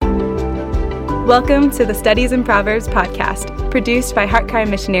Welcome to the Studies in Proverbs podcast, produced by HeartCry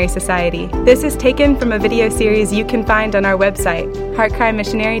Missionary Society. This is taken from a video series you can find on our website,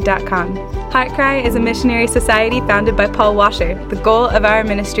 heartcrymissionary.com. HeartCry is a missionary society founded by Paul Washer. The goal of our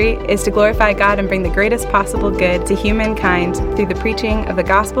ministry is to glorify God and bring the greatest possible good to humankind through the preaching of the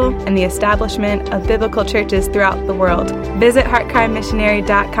gospel and the establishment of biblical churches throughout the world. Visit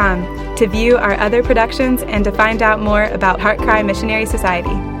heartcrymissionary.com to view our other productions and to find out more about HeartCry Missionary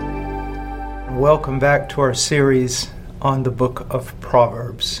Society. Welcome back to our series on the book of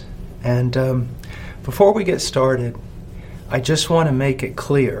Proverbs. And before we get started, I just want to make it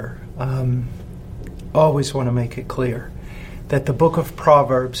clear, always want to make it clear, that the book of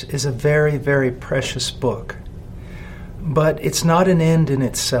Proverbs is a very, very precious book. But it's not an end in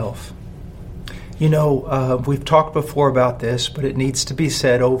itself. You know, we've talked before about this, but it needs to be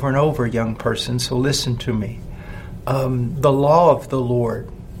said over and over, young person, so listen to me. The law of the Lord,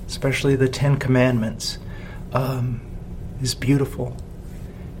 especially the Ten Commandments, is beautiful.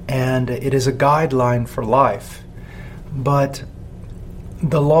 And it is a guideline for life. But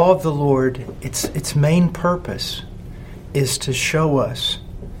the law of the Lord, its main purpose is to show us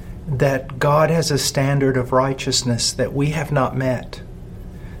that God has a standard of righteousness that we have not met,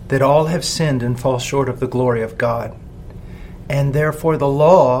 that all have sinned and fall short of the glory of God. And therefore the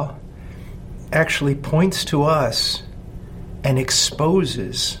law actually points to us and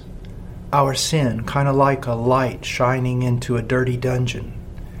exposes our sin, kind of like a light shining into a dirty dungeon.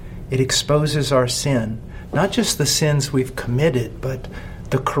 It exposes our sin, not just the sins we've committed, but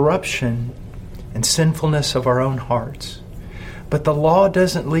the corruption and sinfulness of our own hearts. But the law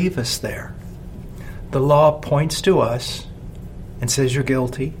doesn't leave us there. The law points to us and says you're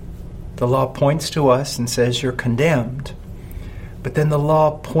guilty. The law points to us and says you're condemned. But then the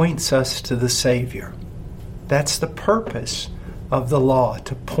law points us to the Savior. That's the purpose of the law,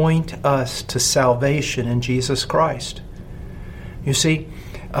 to point us to salvation in Jesus Christ. You see,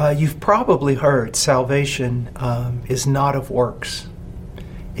 you've probably heard salvation is not of works.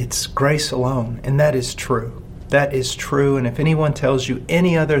 It's grace alone, and that is true. That is true, and if anyone tells you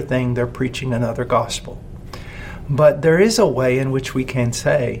any other thing, they're preaching another gospel. But there is a way in which we can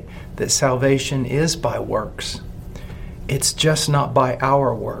say that salvation is by works. It's just not by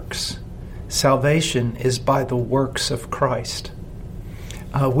our works. Salvation is by the works of Christ.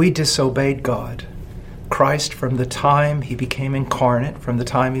 We disobeyed God. Christ, from the time he became incarnate, from the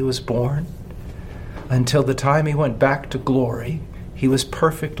time he was born, until the time he went back to glory, he was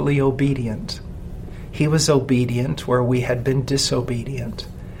perfectly obedient. He was obedient where we had been disobedient.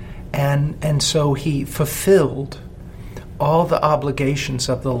 And so he fulfilled all the obligations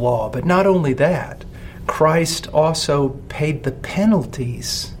of the law. But not only that, Christ also paid the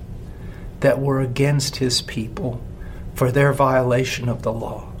penalties that were against his people for their violation of the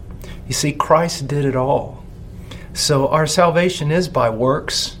law. You see, Christ did it all. So our salvation is by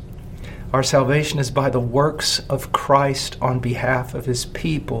works. Our salvation is by the works of Christ on behalf of his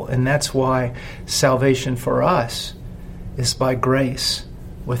people. And that's why salvation for us is by grace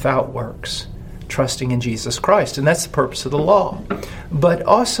without works, trusting in Jesus Christ. And that's the purpose of the law. But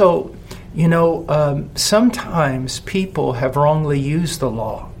also, you know, sometimes people have wrongly used the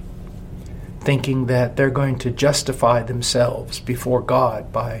law, thinking that they're going to justify themselves before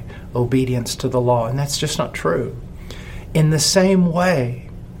God by obedience to the law. And that's just not true. In the same way,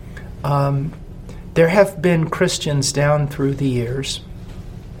 there have been Christians down through the years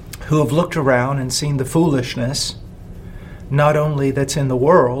who have looked around and seen the foolishness, not only that's in the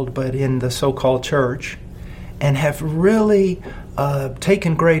world, but in the so-called church, and have really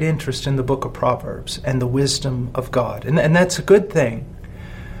taken great interest in the book of Proverbs and the wisdom of God. And that's a good thing.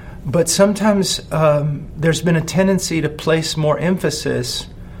 But sometimes there's been a tendency to place more emphasis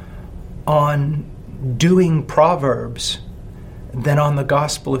on doing Proverbs than on the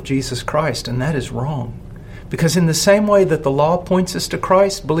gospel of Jesus Christ, and that is wrong. Because in the same way that the law points us to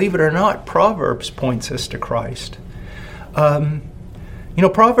Christ, believe it or not, Proverbs points us to Christ. You know,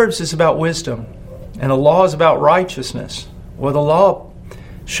 Proverbs is about wisdom, and the law is about righteousness. Well, the law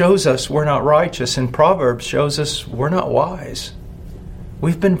shows us we're not righteous, and Proverbs shows us we're not wise.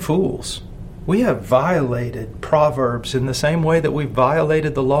 We've been fools. We have violated Proverbs in the same way that we've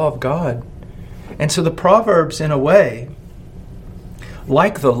violated the law of God. And so the Proverbs, in a way,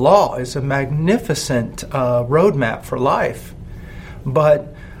 like the law, is a magnificent roadmap for life.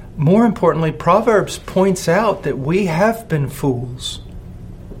 But more importantly, Proverbs points out that we have been fools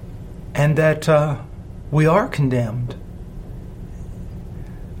and that we are condemned.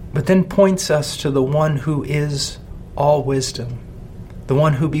 But then points us to the one who is all wisdom, the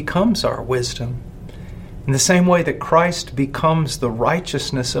one who becomes our wisdom. In the same way that Christ becomes the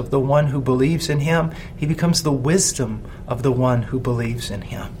righteousness of the one who believes in him, he becomes the wisdom of the one who believes in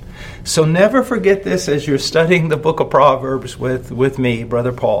him. So never forget this as you're studying the book of Proverbs with me,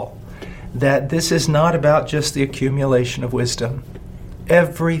 Brother Paul, that this is not about just the accumulation of wisdom.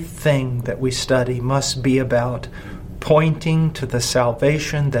 Everything that we study must be about pointing to the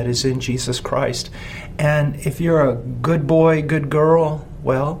salvation that is in Jesus Christ. And if you're a good boy, good girl,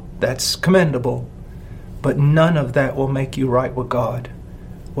 well, that's commendable. But none of that will make you right with God.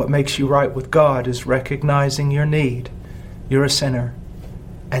 What makes you right with God is recognizing your need. You're a sinner.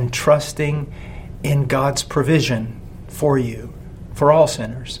 And trusting in God's provision for you, for all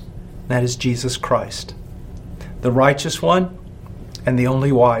sinners. That is Jesus Christ, the righteous one and the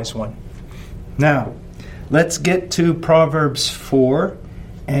only wise one. Now, let's get to Proverbs 4,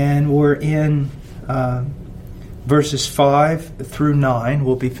 and we're in verses 5 through 9.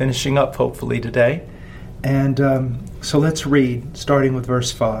 We'll be finishing up hopefully today. And so let's read, starting with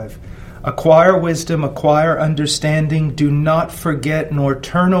verse 5. Acquire wisdom, acquire understanding. Do not forget nor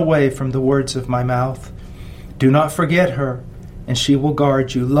turn away from the words of my mouth. Do not forget her, and she will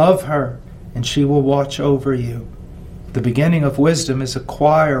guard you. Love her, and she will watch over you. The beginning of wisdom is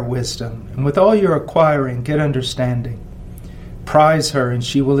acquire wisdom, and with all your acquiring, get understanding. Prize her, and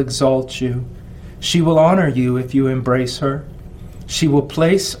she will exalt you. She will honor you if you embrace her. She will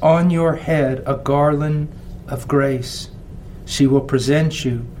place on your head a garland of grace. She will present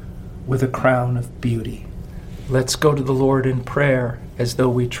you with a crown of beauty. Let's go to the Lord in prayer as though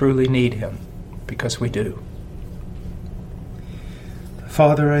we truly need him, because we do.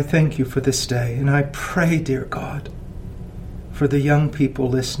 Father, I thank you for this day, and I pray, dear God, for the young people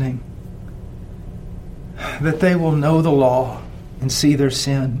listening, that they will know the law and see their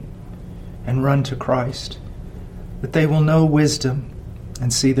sin and run to Christ, that they will know wisdom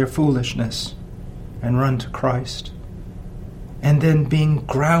and see their foolishness and run to Christ, and then being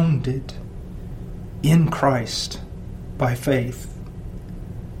grounded in Christ by faith,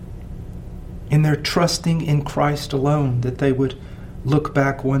 in their trusting in Christ alone, that they would look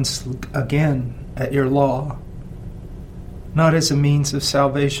back once again at your law, not as a means of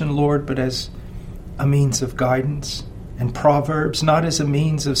salvation, Lord, but as a means of guidance. And Proverbs, not as a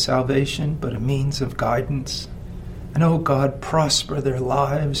means of salvation, but a means of guidance. And, oh God, prosper their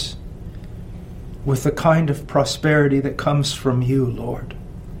lives with the kind of prosperity that comes from you, Lord.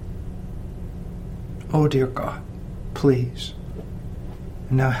 Oh, dear God, please.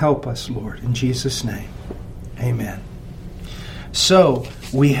 And now help us, Lord, in Jesus' name. Amen. So,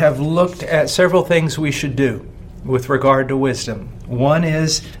 we have looked at several things we should do with regard to wisdom. One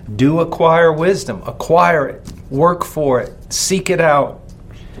is, do acquire wisdom. Acquire it. Work for it. Seek it out.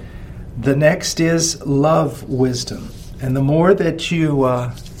 The next is love wisdom. And the more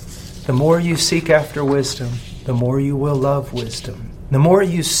you seek after wisdom, the more you will love wisdom. The more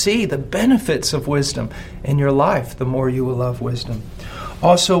you see the benefits of wisdom in your life, the more you will love wisdom.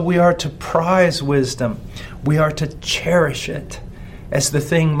 Also, we are to prize wisdom. We are to cherish it as the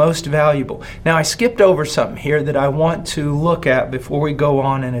thing most valuable. Now, I skipped over something here that I want to look at before we go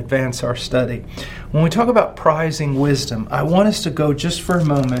on and advance our study. When we talk about prizing wisdom, I want us to go just for a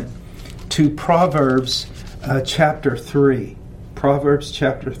moment to Proverbs chapter 3. Proverbs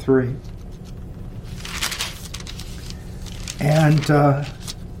chapter 3. And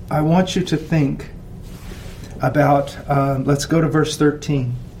I want you to think about, let's go to verse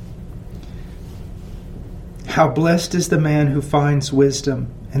 13. How blessed is the man who finds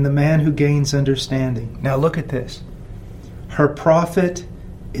wisdom, and the man who gains understanding. Now look at this. Her profit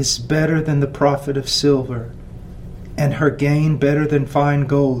is better than the profit of silver, and her gain better than fine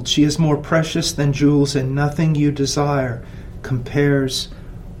gold. She is more precious than jewels, and nothing you desire compares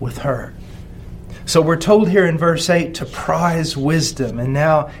with her. So we're told here in verse 8 to prize wisdom. And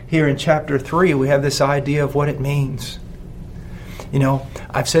now here in chapter 3 we have this idea of what it means. You know,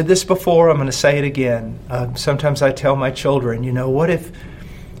 I've said this before, I'm going to say it again. Sometimes I tell my children, you know, what if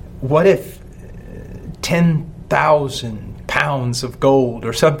 10,000 pounds of gold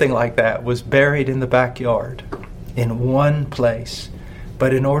or something like that was buried in the backyard in one place,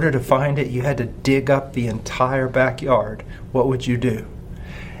 but in order to find it you had to dig up the entire backyard? What would you do?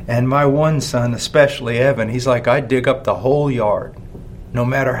 And my one son, especially Evan, he's like, I'd dig up the whole yard. No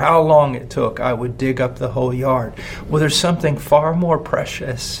matter how long it took, I would dig up the whole yard. Well, there's something far more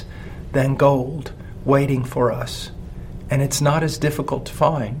precious than gold waiting for us. And it's not as difficult to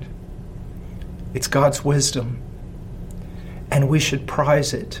find. It's God's wisdom. And we should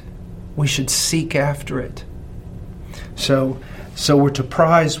prize it. We should seek after it. So we're to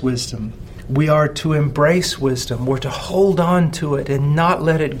prize wisdom. We are to embrace wisdom. We're to hold on to it and not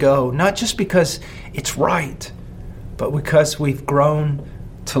let it go. Not just because it's right, but because we've grown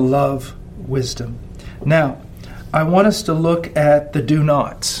to love wisdom. Now, I want us to look at the do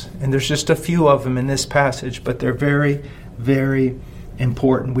nots. And there's just a few of them in this passage, but they're very, very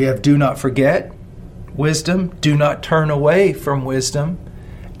important. We have do not forget wisdom, do not turn away from wisdom,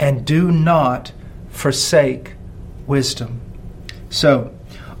 and do not forsake wisdom. So,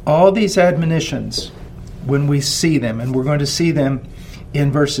 all these admonitions, when we see them, and we're going to see them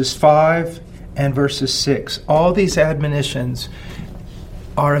in verses 5 and verses 6, all these admonitions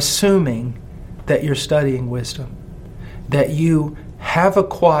are assuming that you're studying wisdom, that you have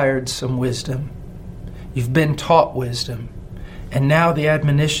acquired some wisdom, you've been taught wisdom, and now the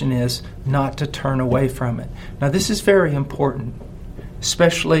admonition is not to turn away from it. Now this is very important,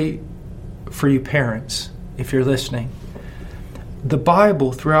 especially for you parents, if you're listening. The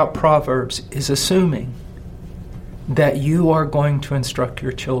Bible throughout Proverbs is assuming that you are going to instruct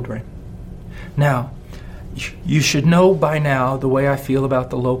your children. Now, you should know by now the way I feel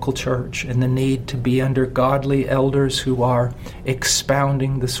about the local church and the need to be under godly elders who are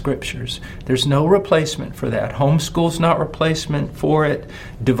expounding the Scriptures. There's no replacement for that. Homeschool's not replacement for it.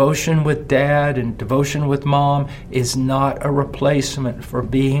 Devotion with dad and devotion with mom is not a replacement for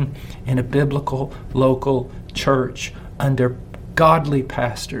being in a biblical local church under godly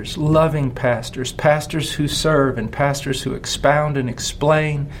pastors, loving pastors, pastors who serve and pastors who expound and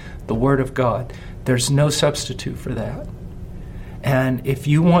explain the Word of God. There's no substitute for that. And if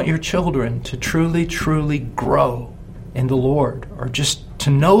you want your children to truly, truly grow in the Lord, or just to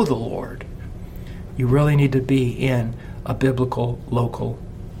know the Lord, you really need to be in a biblical local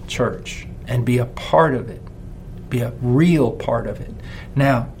church and be a part of it, be a real part of it.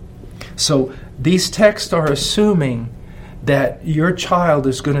 Now, so these texts are assuming that your child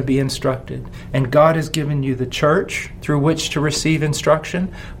is going to be instructed. And God has given you the church through which to receive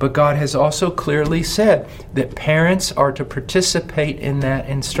instruction, but God has also clearly said that parents are to participate in that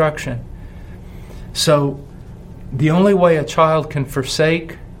instruction. So the only way a child can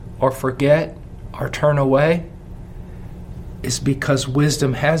forsake or forget or turn away is because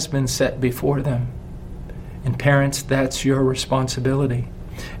wisdom has been set before them. And parents, that's your responsibility.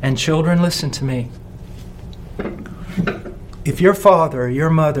 And children, listen to me. If your father or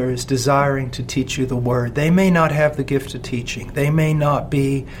your mother is desiring to teach you the Word, they may not have the gift of teaching. They may not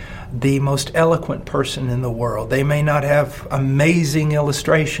be the most eloquent person in the world. They may not have amazing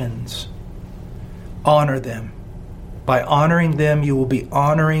illustrations. Honor them. By honoring them, you will be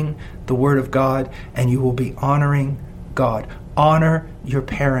honoring the Word of God, and you will be honoring God. Honor your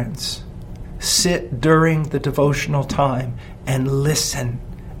parents. Sit during the devotional time and listen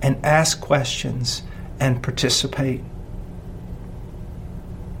and ask questions and participate.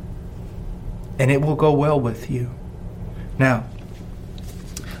 And it will go well with you. Now,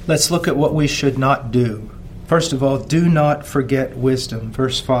 let's look at what we should not do. First of all, do not forget wisdom.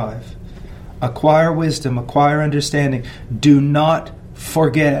 Verse 5. Acquire wisdom, acquire understanding. Do not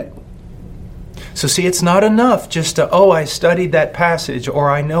forget. So see, it's not enough just to, I studied that passage, or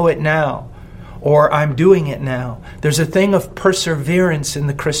I know it now, or I'm doing it now. There's a thing of perseverance in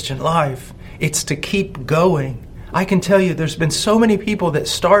the Christian life. It's to keep going. I can tell you there's been so many people that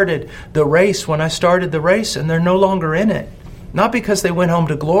started the race when I started the race, and they're no longer in it. Not because they went home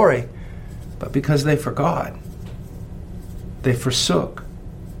to glory, but because they forgot. They forsook.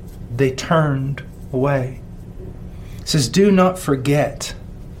 They turned away. It says, do not forget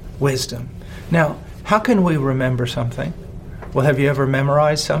wisdom. Now, how can we remember something? Well, have you ever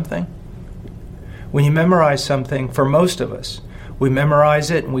memorized something? When you memorize something, for most of us, we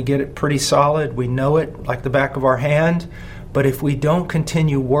memorize it and we get it pretty solid. We know it like the back of our hand. But if we don't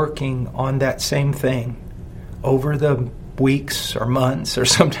continue working on that same thing over the weeks or months or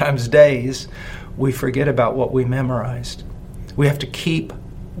sometimes days, we forget about what we memorized. We have to keep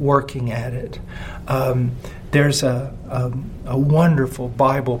working at it. There's a wonderful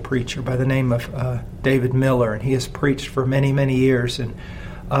Bible preacher by the name of David Miller, and he has preached for many, many years. And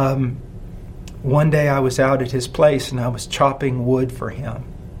one day I was out at his place and I was chopping wood for him.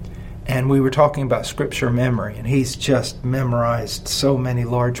 And we were talking about scripture memory, and he's just memorized so many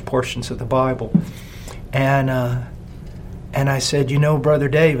large portions of the Bible. And I said, Brother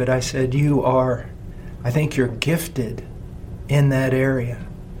David, I said, I think you're gifted in that area.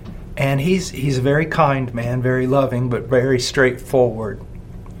 And he's a very kind man, very loving, but very straightforward.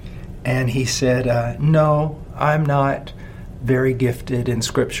 And he said, no, I'm not very gifted in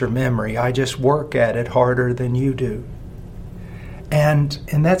scripture memory. I just work at it harder than you do. And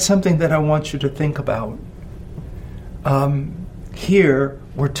that's something that I want you to think about. Here,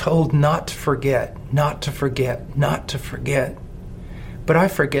 we're told not to forget, not to forget, not to forget. But I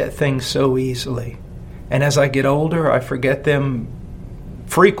forget things so easily. And as I get older, I forget them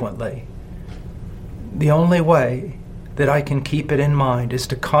frequently. The only way that I can keep it in mind is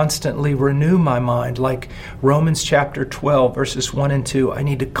to constantly renew my mind. Like Romans chapter 12, verses 1 and 2. I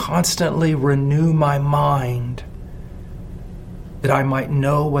need to constantly renew my mind that I might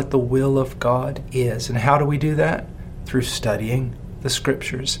know what the will of God is. And how do we do that? Through studying the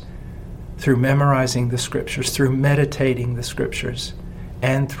Scriptures, through memorizing the Scriptures, through meditating the Scriptures,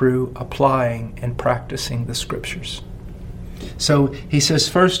 and through applying and practicing the Scriptures. So he says,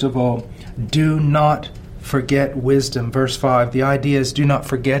 first of all, do not forget wisdom. Verse 5, the idea is do not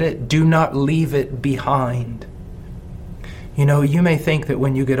forget it, do not leave it behind. You know, you may think that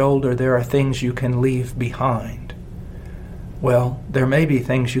when you get older there are things you can leave behind. Well, there may be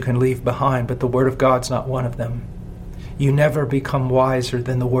things you can leave behind, but the Word of God's not one of them. You never become wiser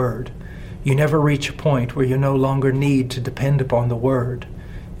than the Word. You never reach a point where you no longer need to depend upon the Word.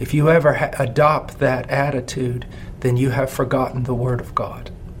 If you ever adopt that attitude, then you have forgotten the Word of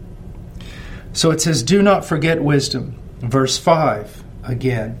God. So it says, do not forget wisdom. Verse 5,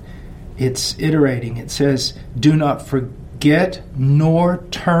 again, it's iterating. It says, do not forget nor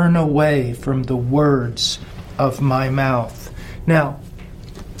turn away from the words of my mouth. Now,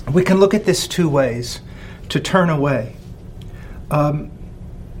 we can look at this two ways. To turn away.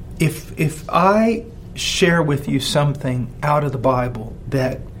 If I share with you something out of the Bible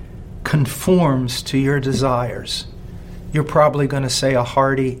that conforms to your desires, you're probably going to say a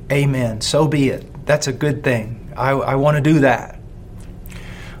hearty amen. So be it. That's a good thing. I want to do that.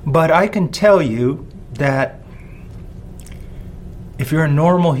 But I can tell you that if you're a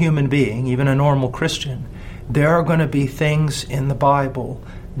normal human being, even a normal Christian, there are going to be things in the Bible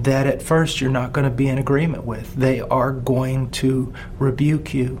that at first you're not going to be in agreement with. They are going to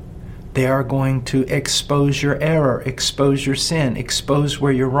rebuke you. They are going to expose your error, expose your sin, expose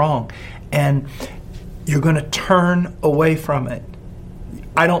where you're wrong. And you're going to turn away from it.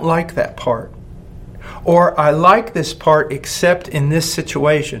 I don't like that part. Or I like this part except in this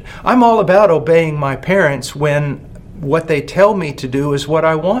situation. I'm all about obeying my parents when what they tell me to do is what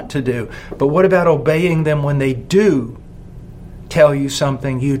I want to do. But what about obeying them when they do tell you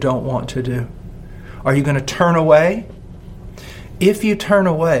something you don't want to do? Are you going to turn away? If you turn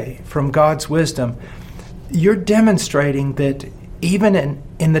away from God's wisdom, you're demonstrating that even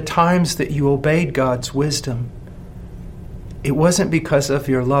in the times that you obeyed God's wisdom, it wasn't because of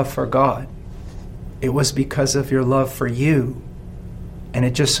your love for God. It was because of your love for you. And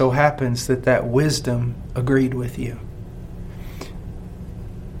it just so happens that that wisdom agreed with you.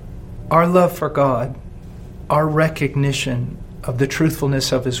 Our love for God, our recognition of the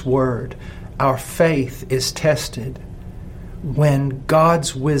truthfulness of His Word, our faith is tested when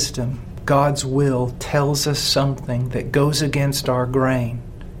God's wisdom, God's will tells us something that goes against our grain.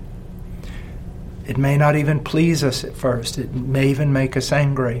 It may not even please us at first. It may even make us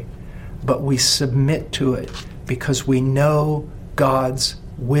angry. But we submit to it because we know God's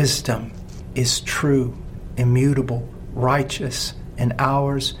wisdom is true, immutable, righteous, and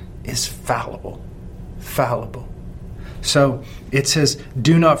ours is fallible. Fallible. So it says,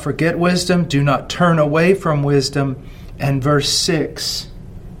 do not forget wisdom, do not turn away from wisdom. And verse 6,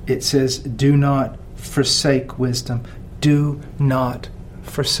 it says, do not forsake wisdom. Do not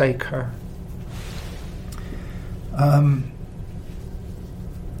forsake her.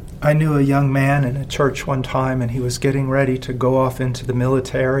 I knew a young man in a church one time, and he was getting ready to go off into the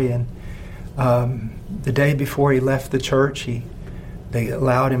military. And the day before he left the church, they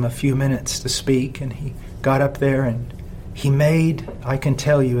allowed him a few minutes to speak, and he got up there and he made, I can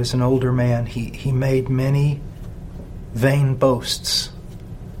tell you as an older man, he made many vain boasts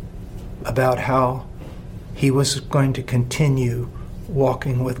about how he was going to continue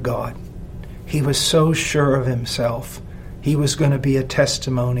walking with God. He was so sure of himself. He was going to be a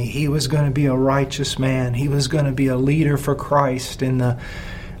testimony. He was going to be a righteous man. He was going to be a leader for Christ in the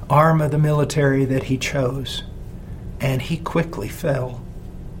arm of the military that he chose. And he quickly fell.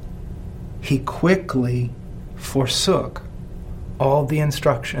 He quickly forsook all the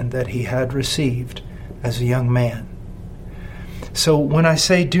instruction that he had received as a young man. So when I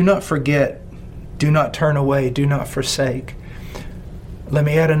say do not forget, do not turn away, do not forsake, let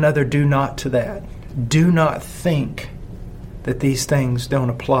me add another do not to that. Do not think that these things don't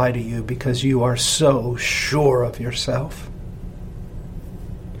apply to you because you are so sure of yourself.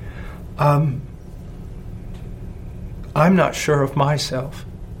 I'm not sure of myself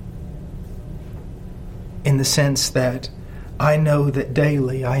in the sense that I know that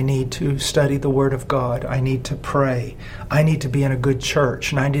daily I need to study the Word of God. I need to pray. I need to be in a good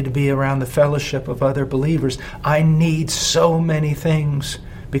church, and I need to be around the fellowship of other believers. I need so many things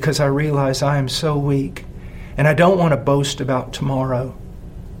because I realize I am so weak. And I don't want to boast about tomorrow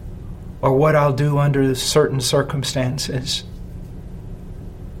or what I'll do under certain circumstances.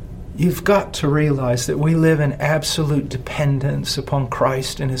 You've got to realize that we live in absolute dependence upon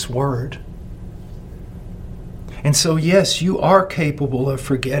Christ and His Word. And so, yes, you are capable of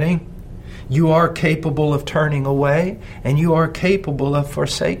forgetting. You are capable of turning away. And you are capable of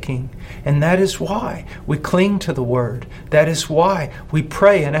forsaking. And that is why we cling to the Word. That is why we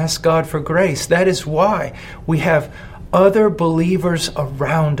pray and ask God for grace. That is why we have other believers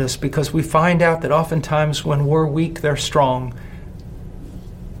around us, because we find out that oftentimes when we're weak, they're strong.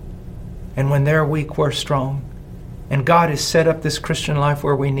 And when they're weak, we're strong. And God has set up this Christian life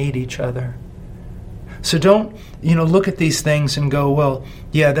where we need each other. So don't, look at these things and go, well,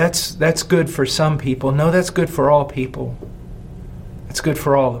 yeah, that's good for some people. No, that's good for all people. It's good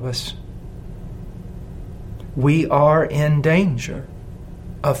for all of us. We are in danger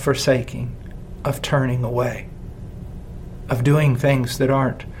of forsaking, of turning away, of doing things that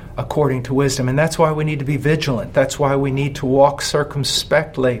aren't according to wisdom. And that's why we need to be vigilant. That's why we need to walk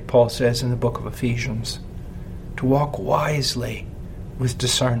circumspectly, Paul says in the book of Ephesians. To walk wisely with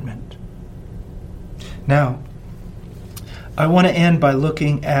discernment. Now, I want to end by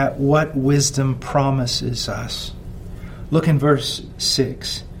looking at what wisdom promises us. Look in verse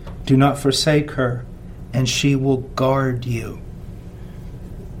 6. Do not forsake her, and she will guard you.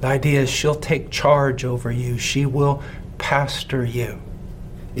 The idea is she'll take charge over you. She will pastor you.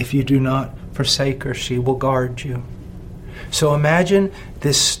 If you do not forsake her, she will guard you. So imagine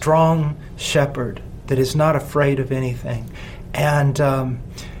this strong shepherd that is not afraid of anything. And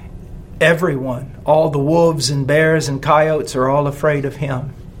everyone, all the wolves and bears and coyotes are all afraid of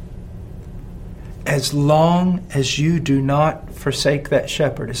him. As long as you do not forsake that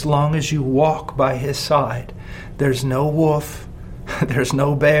shepherd, as long as you walk by his side, there's no wolf, there's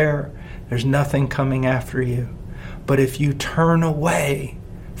no bear, there's nothing coming after you. But if you turn away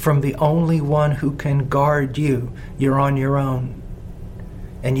from the only one who can guard you, you're on your own.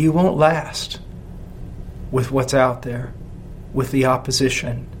 And you won't last with what's out there, with the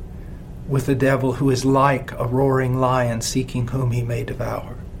opposition, with the devil who is like a roaring lion seeking whom he may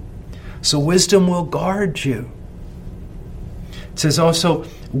devour. So wisdom will guard you. It says also,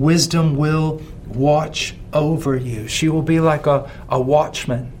 wisdom will watch over you. She will be like a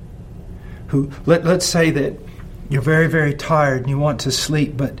watchman who, let's say that you're very, very tired and you want to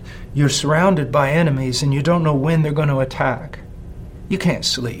sleep, but you're surrounded by enemies and you don't know when they're going to attack. You can't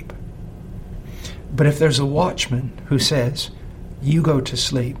sleep. But if there's a watchman who says, you go to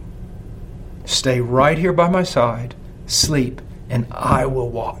sleep, stay right here by my side, sleep, and I will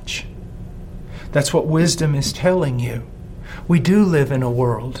watch. That's what wisdom is telling you. We do live in a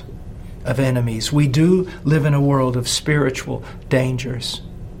world of enemies. We do live in a world of spiritual dangers.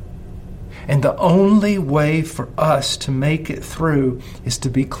 And the only way for us to make it through is to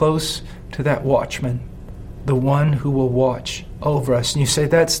be close to that watchman, the one who will watch over us. And you say,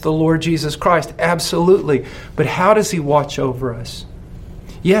 that's the Lord Jesus Christ. Absolutely. But how does he watch over us?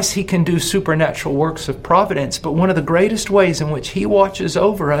 Yes, he can do supernatural works of providence, but one of the greatest ways in which he watches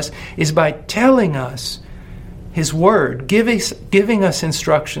over us is by telling us his word, giving us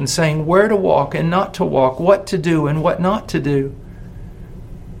instructions, saying where to walk and not to walk, what to do and what not to do.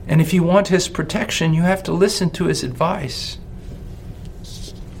 And if you want his protection, you have to listen to his advice.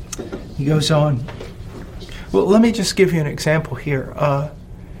 He goes on. Well, let me just give you an example here.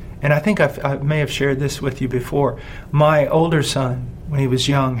 And I think I may have shared this with you before. My older son, when he was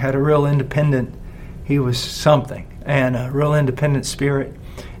young, had a real independent, he was something, and a real independent spirit.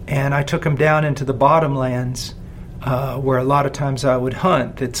 And I took him down into the bottomlands, where a lot of times I would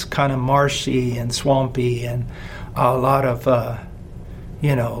hunt. It's kind of marshy and swampy, and a lot of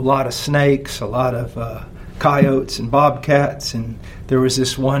snakes, a lot of coyotes and bobcats, and there was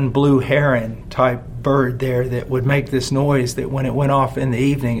this one blue heron type bird there that would make this noise that when it went off in the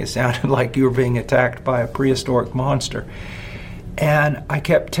evening, it sounded like you were being attacked by a prehistoric monster. And I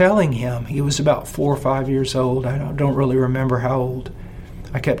kept telling him, he was about 4 or 5 years old, I don't really remember how old.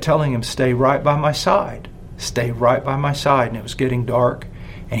 I kept telling him, stay right by my side, stay right by my side. And it was getting dark,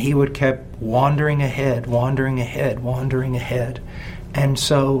 and he would kept wandering ahead. And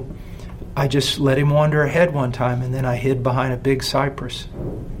so I just let him wander ahead one time, and then I hid behind a big cypress.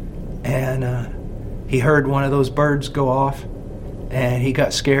 And he heard one of those birds go off, and he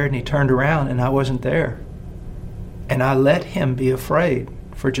got scared, and he turned around, and I wasn't there. And I let him be afraid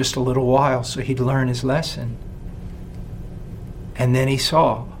for just a little while so he'd learn his lesson. And then he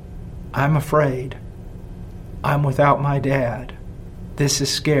saw, I'm afraid. I'm without my dad. This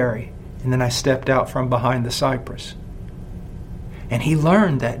is scary. And then I stepped out from behind the cypress. And he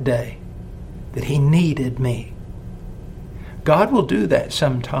learned that day that he needed me. God will do that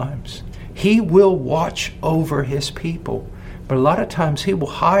sometimes. He will watch over his people. But a lot of times he will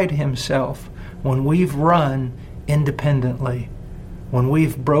hide himself when we've run independently, when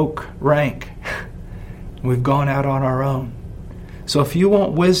we've broke rank, we've gone out on our own. So if you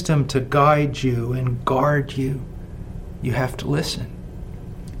want wisdom to guide you and guard you, you have to listen.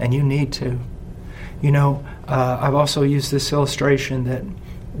 And you need to. You know, I've also used this illustration that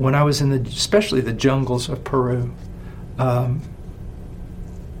when I was in especially the jungles of Peru, I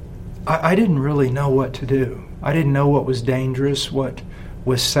didn't really know what to do. I didn't know what was dangerous, what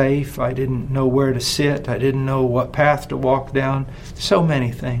was safe. I didn't know where to sit. I didn't know what path to walk down. So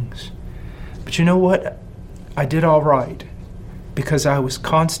many things. But you know what? I did all right because I was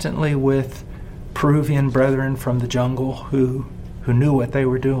constantly with Peruvian brethren from the jungle who knew what they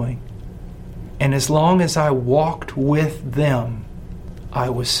were doing. And as long as I walked with them, I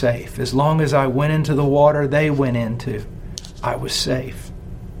was safe. As long as I went into the water they went into, I was safe.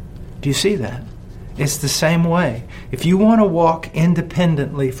 Do you see that? It's the same way. If you want to walk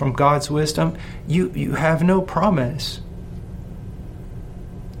independently from God's wisdom, you have no promise.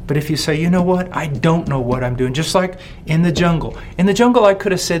 But if you say, you know what, I don't know what I'm doing, just like in the jungle. In the jungle, I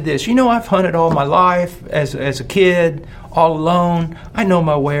could have said this, you know, I've hunted all my life as a kid, all alone. I know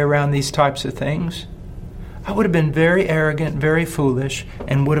my way around these types of things. I would have been very arrogant, very foolish,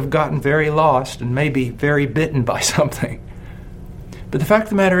 and would have gotten very lost and maybe very bitten by something. But the fact of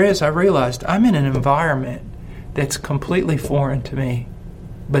the matter is, I realized I'm in an environment that's completely foreign to me.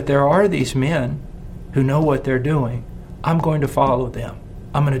 But there are these men who know what they're doing. I'm going to follow them.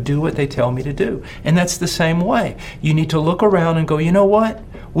 I'm going to do what they tell me to do. And that's the same way. You need to look around and go, you know what?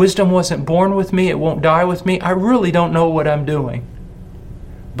 Wisdom wasn't born with me. It won't die with me. I really don't know what I'm doing.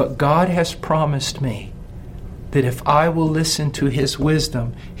 But God has promised me that if I will listen to His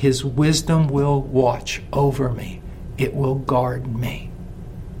wisdom will watch over me. It will guard me.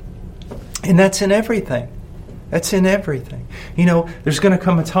 And that's in everything. That's in everything. You know, there's going to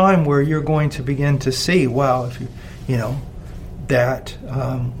come a time where you're going to begin to see, wow, if that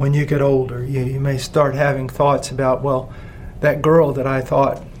when you get older, you may start having thoughts about, well, that girl that I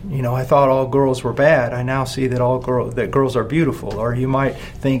thought all girls were bad, I now see that girls are beautiful. Or you might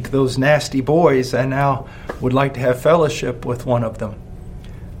think those nasty boys, I now would like to have fellowship with one of them.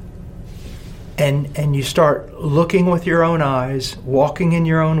 And you start looking with your own eyes, walking in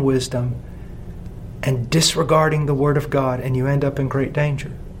your own wisdom, and disregarding the Word of God, and you end up in great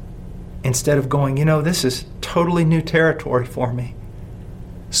danger. Instead of going, this is totally new territory for me.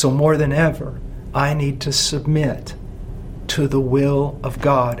 So more than ever, I need to submit to the will of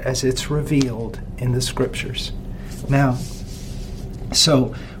God as it's revealed in the Scriptures. Now,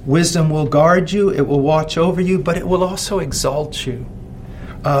 so wisdom will guard you, it will watch over you, but it will also exalt you.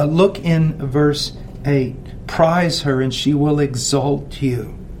 Look in verse 8. Prize her and she will exalt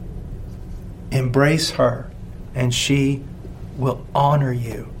you. Embrace her and she will honor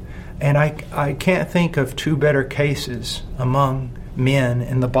you. And I can't think of two better cases among men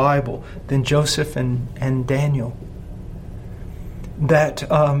in the Bible than Joseph and Daniel. That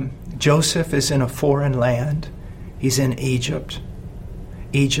Joseph is in a foreign land. He's in Egypt.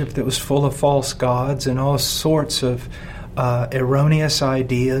 Egypt that was full of false gods and all sorts of erroneous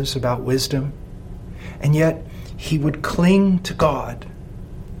ideas about wisdom. And yet he would cling to God.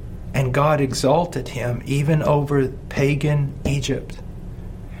 And God exalted him even over pagan Egypt.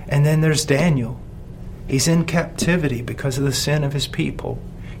 And then there's Daniel. He's in captivity because of the sin of his people.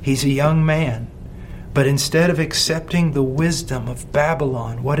 He's a young man. But instead of accepting the wisdom of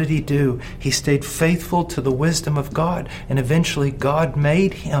Babylon, what did he do? He stayed faithful to the wisdom of God. And eventually God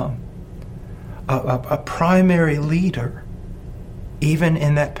made him a primary leader, even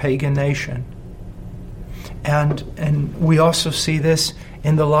in that pagan nation. And we also see this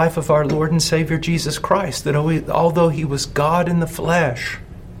in the life of our Lord and Savior Jesus Christ, that although he was God in the flesh,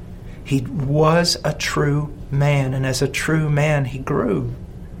 he was a true man, and as a true man he grew.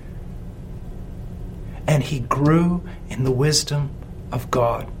 And he grew in the wisdom of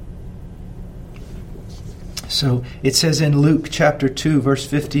God. So it says in Luke chapter 2, verse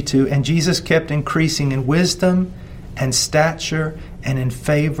 52, and Jesus kept increasing in wisdom and stature and in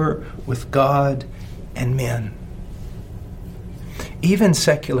favor with God and men. Even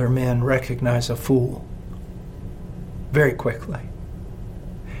secular men recognize a fool very quickly.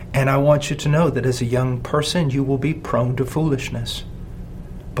 And I want you to know that as a young person, you will be prone to foolishness.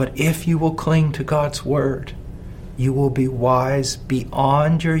 But if you will cling to God's Word, You will be wise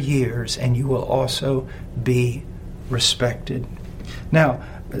beyond your years, and you will also be respected. Now,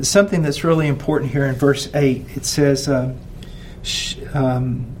 something that's really important here in verse 8, it says,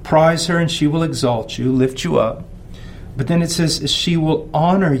 prize her and she will exalt you, lift you up. But then it says, she will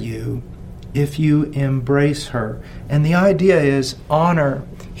honor you if you embrace her. And the idea is honor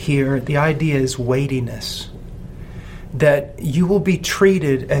here, the idea is weightiness. That you will be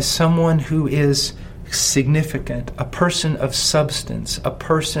treated as someone who is significant, a person of substance, a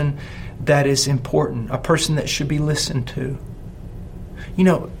person that is important, a person that should be listened to. You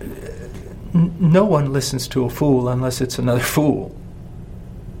know, no one listens to a fool unless it's another fool.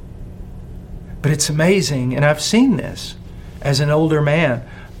 But it's amazing, and I've seen this as an older man,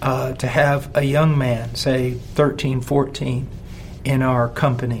 to have a young man, say 13, 14, in our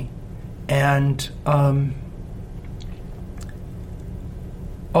company. And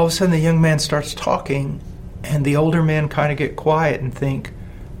all of a sudden the young man starts talking, and the older men kind of get quiet and think,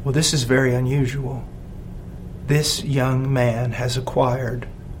 well, this is very unusual. This young man has acquired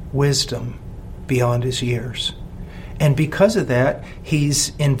wisdom beyond his years. And because of that,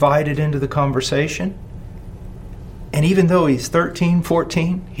 he's invited into the conversation. And even though he's 13,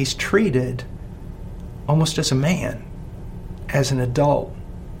 14, he's treated almost as a man, as an adult,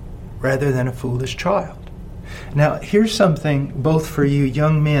 rather than a foolish child. Now, here's something both for you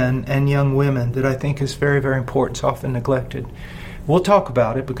young men and young women that I think is very, very important. It's often neglected. We'll talk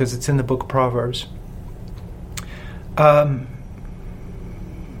about it because it's in the book of Proverbs.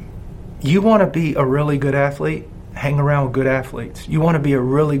 You want to be a really good athlete? Hang around with good athletes. You want to be a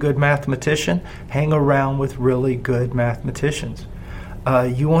really good mathematician? Hang around with really good mathematicians.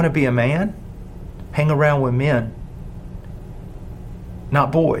 You want to be a man? Hang around with men.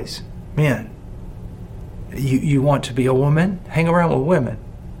 Not boys, men. You want to be a woman? Hang around with women.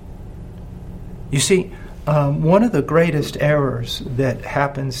 You see, one of the greatest errors that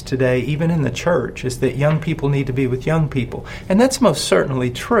happens today, even in the church, is that young people need to be with young people. And that's most certainly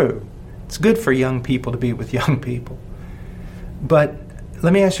true. It's good for young people to be with young people. But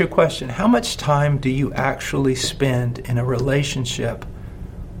let me ask you a question. How much time do you actually spend in a relationship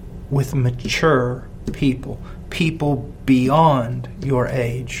with mature people, people beyond your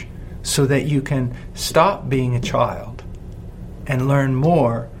age, so that you can stop being a child and learn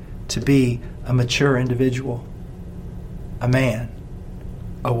more to be a mature individual, a man,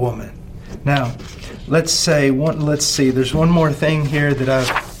 a woman? Now, let's see, there's one more thing here that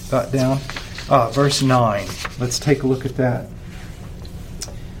I've got down. Verse 9. Let's take a look at that.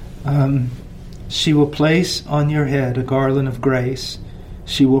 She will place on your head a garland of grace.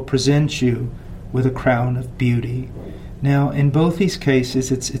 She will present you with a crown of beauty. Now, in both these cases,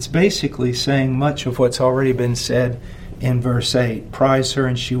 it's basically saying much of what's already been said in verse 8. Prize her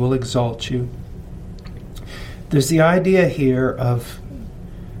and she will exalt you. There's the idea here of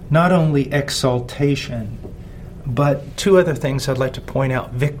not only exaltation, but two other things I'd like to point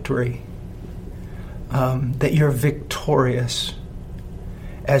out. Victory. That you're victorious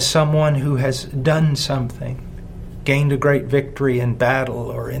as someone who has done something, gained a great victory in battle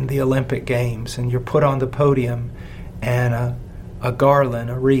or in the Olympic Games, and you're put on the podium and a garland,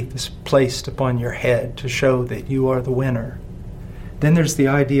 a wreath is placed upon your head to show that you are the winner. Then there's the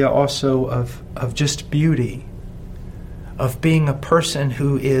idea also of just beauty, of being a person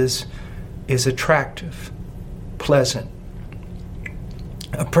who is attractive, pleasant,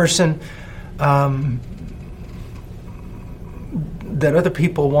 a person that other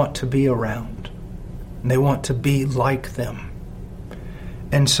people want to be around, and they want to be like them.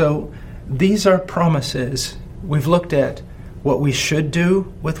 And so these are promises. We've looked at what we should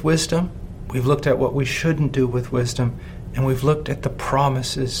do with wisdom, we've looked at what we shouldn't do with wisdom, and we've looked at the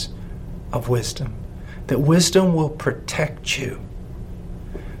promises of wisdom. That wisdom will protect you,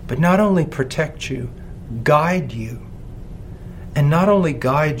 but not only protect you, guide you. And not only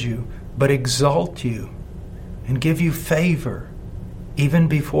guide you, but exalt you and give you favor, even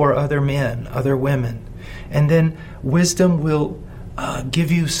before other men, other women. And then wisdom will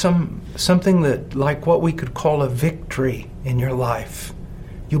give you something that, like what we could call a victory in your life.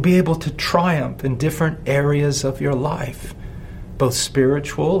 You'll be able to triumph in different areas of your life, both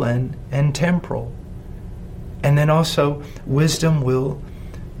spiritual and temporal. And then also, wisdom will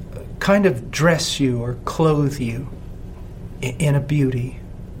kind of dress you or clothe you in a beauty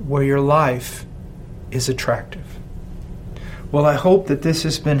where your life is attractive. Well, I hope that this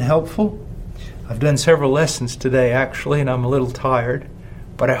has been helpful. I've done several lessons today, actually, and I'm a little tired.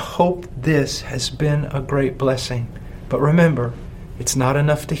 But I hope this has been a great blessing. But remember, it's not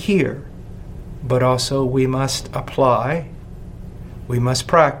enough to hear, but also we must apply, we must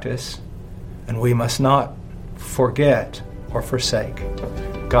practice, and we must not forget, or forsake.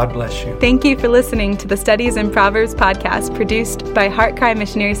 God bless you. Thank you for listening to the Studies in Proverbs podcast produced by HeartCry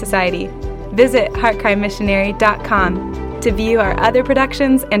Missionary Society. Visit heartcrymissionary.com to view our other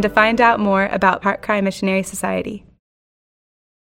productions and to find out more about HeartCry Missionary Society.